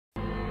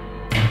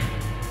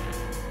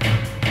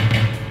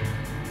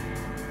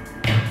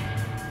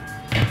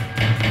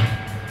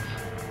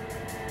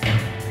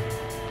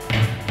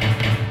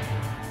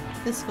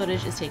this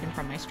footage is taken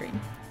from my stream.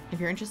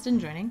 If you're interested in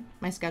joining,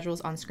 my schedule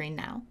is on screen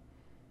now.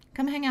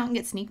 Come hang out and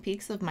get sneak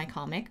peeks of my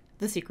comic,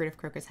 The Secret of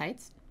Crocus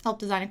Heights, help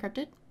design a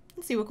Cryptid,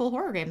 and see what cool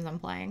horror games I'm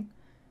playing.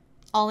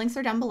 All links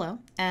are down below,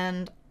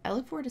 and I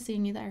look forward to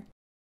seeing you there.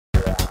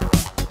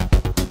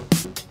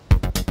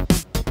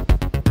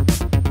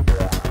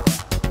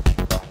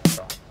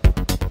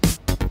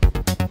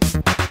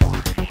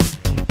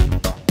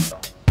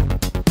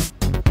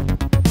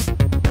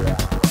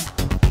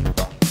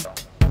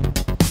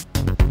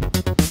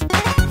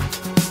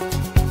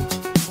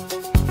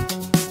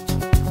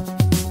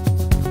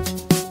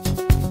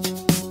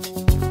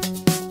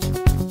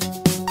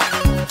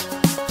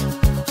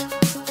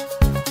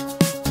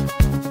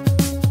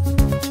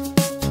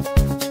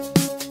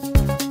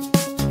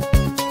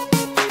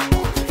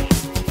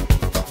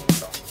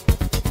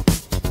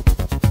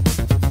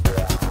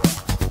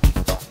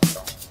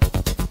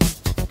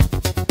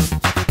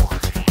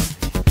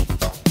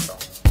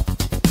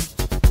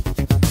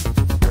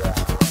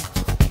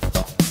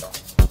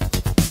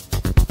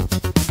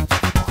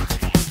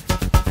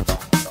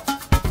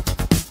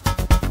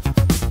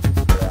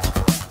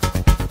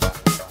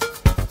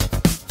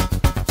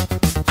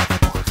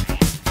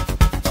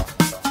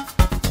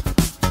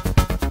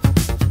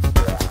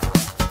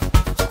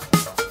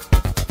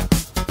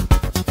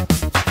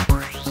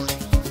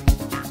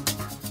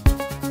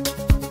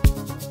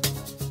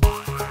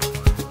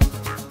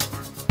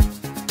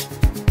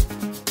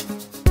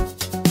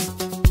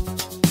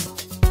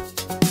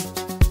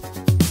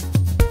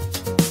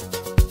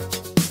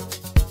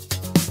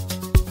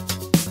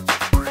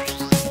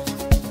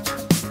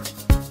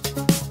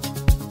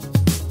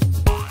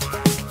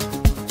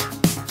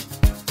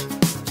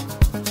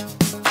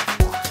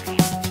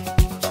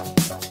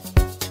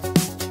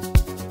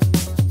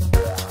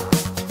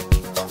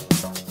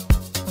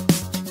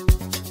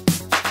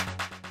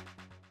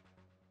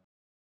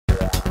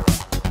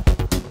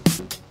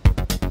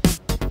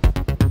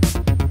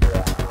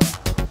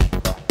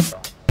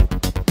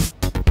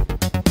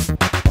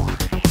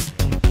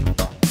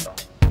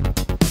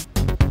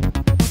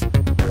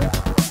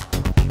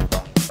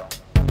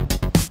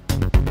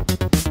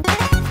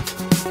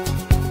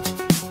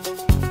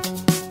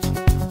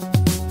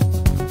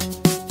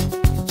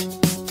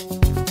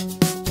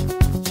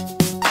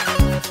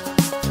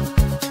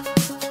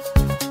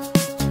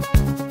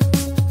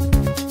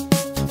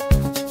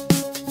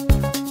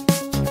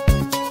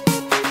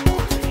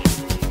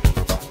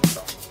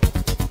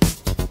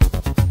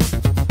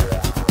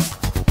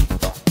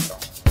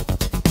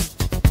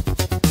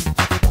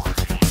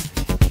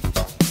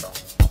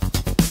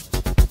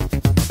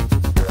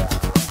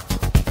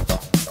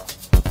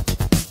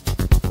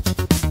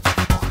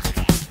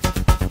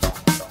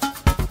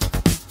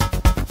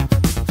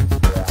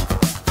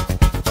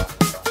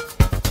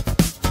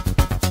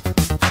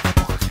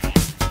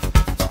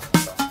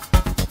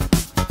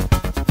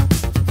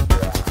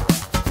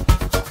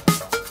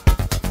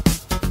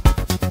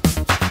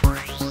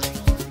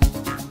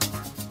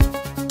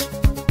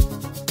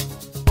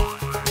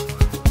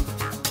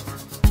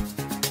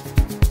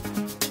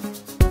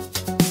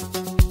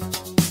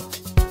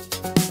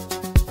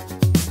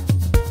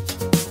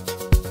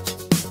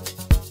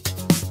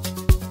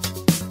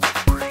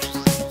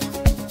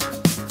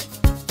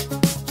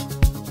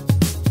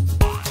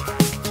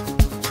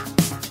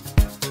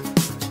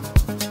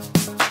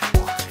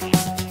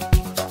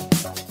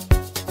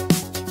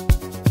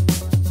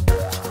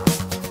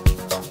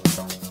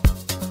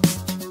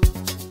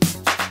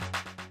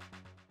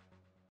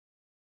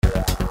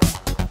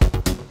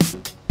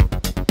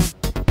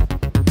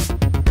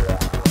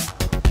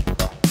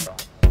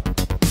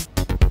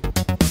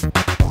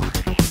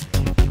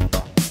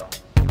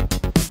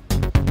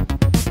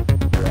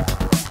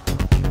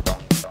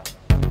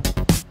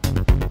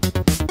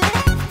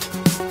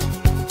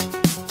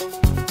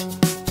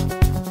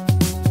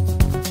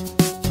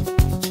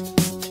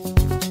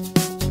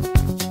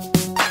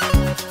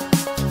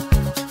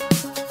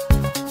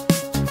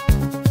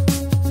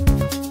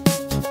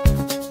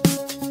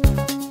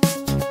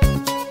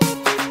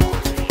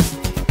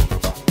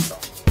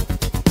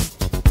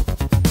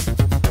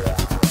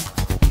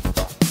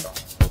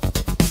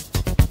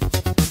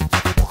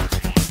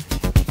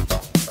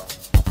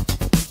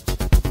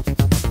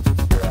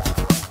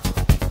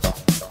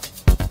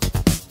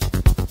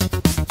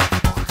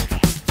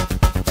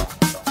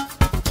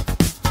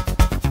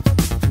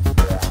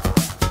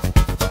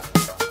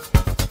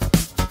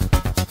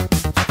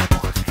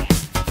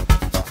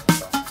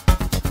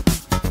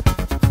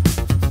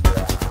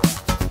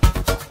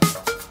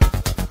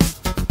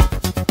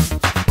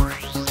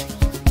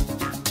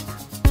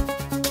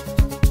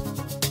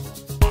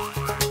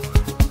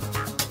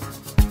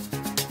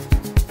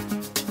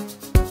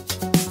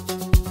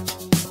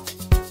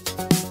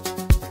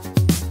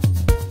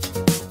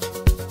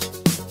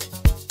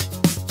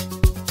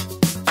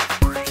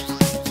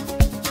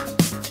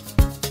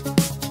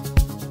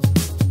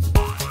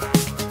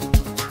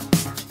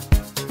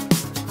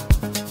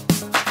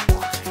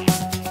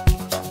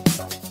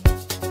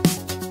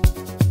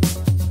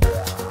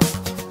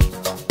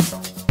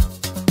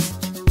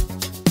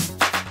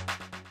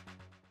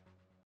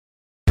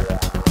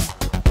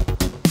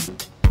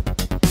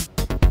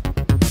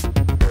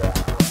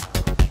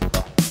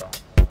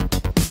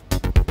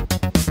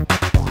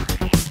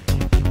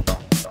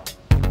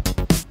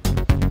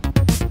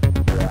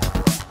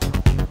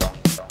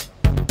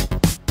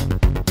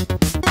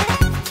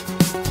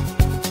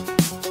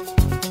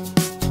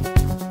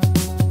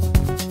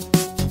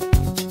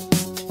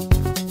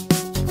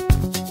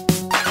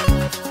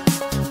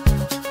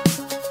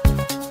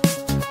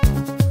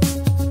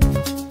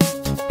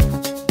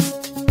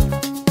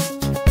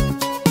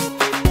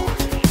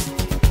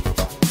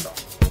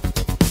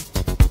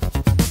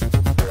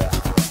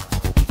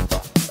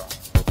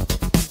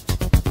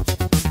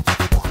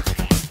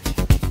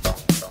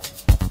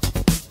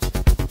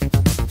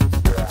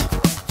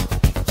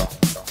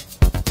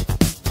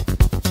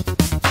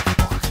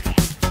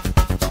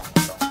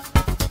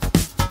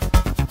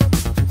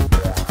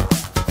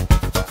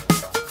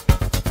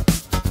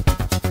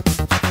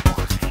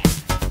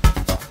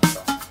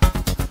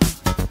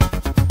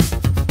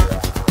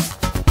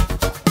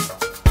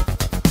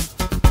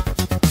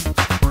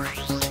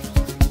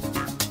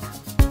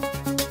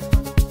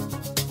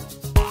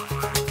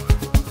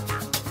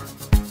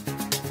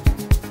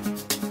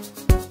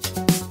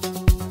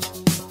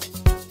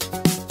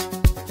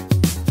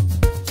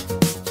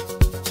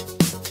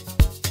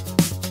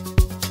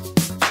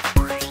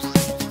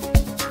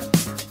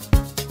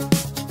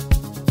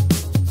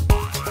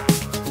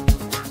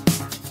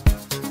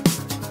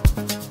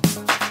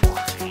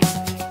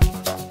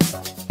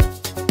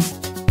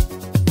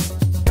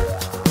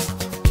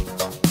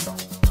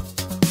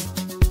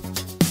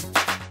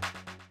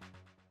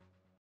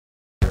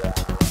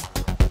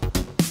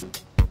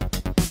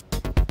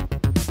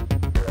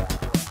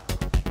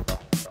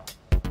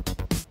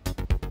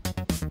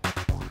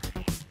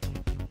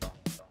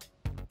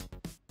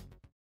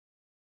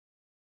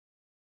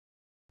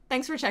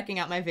 Thanks for checking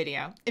out my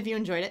video. If you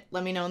enjoyed it,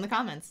 let me know in the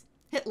comments.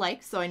 Hit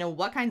like so I know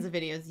what kinds of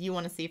videos you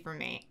want to see from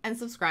me, and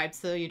subscribe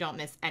so you don't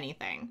miss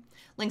anything.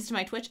 Links to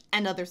my Twitch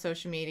and other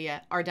social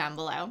media are down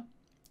below.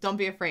 Don't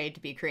be afraid to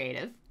be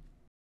creative.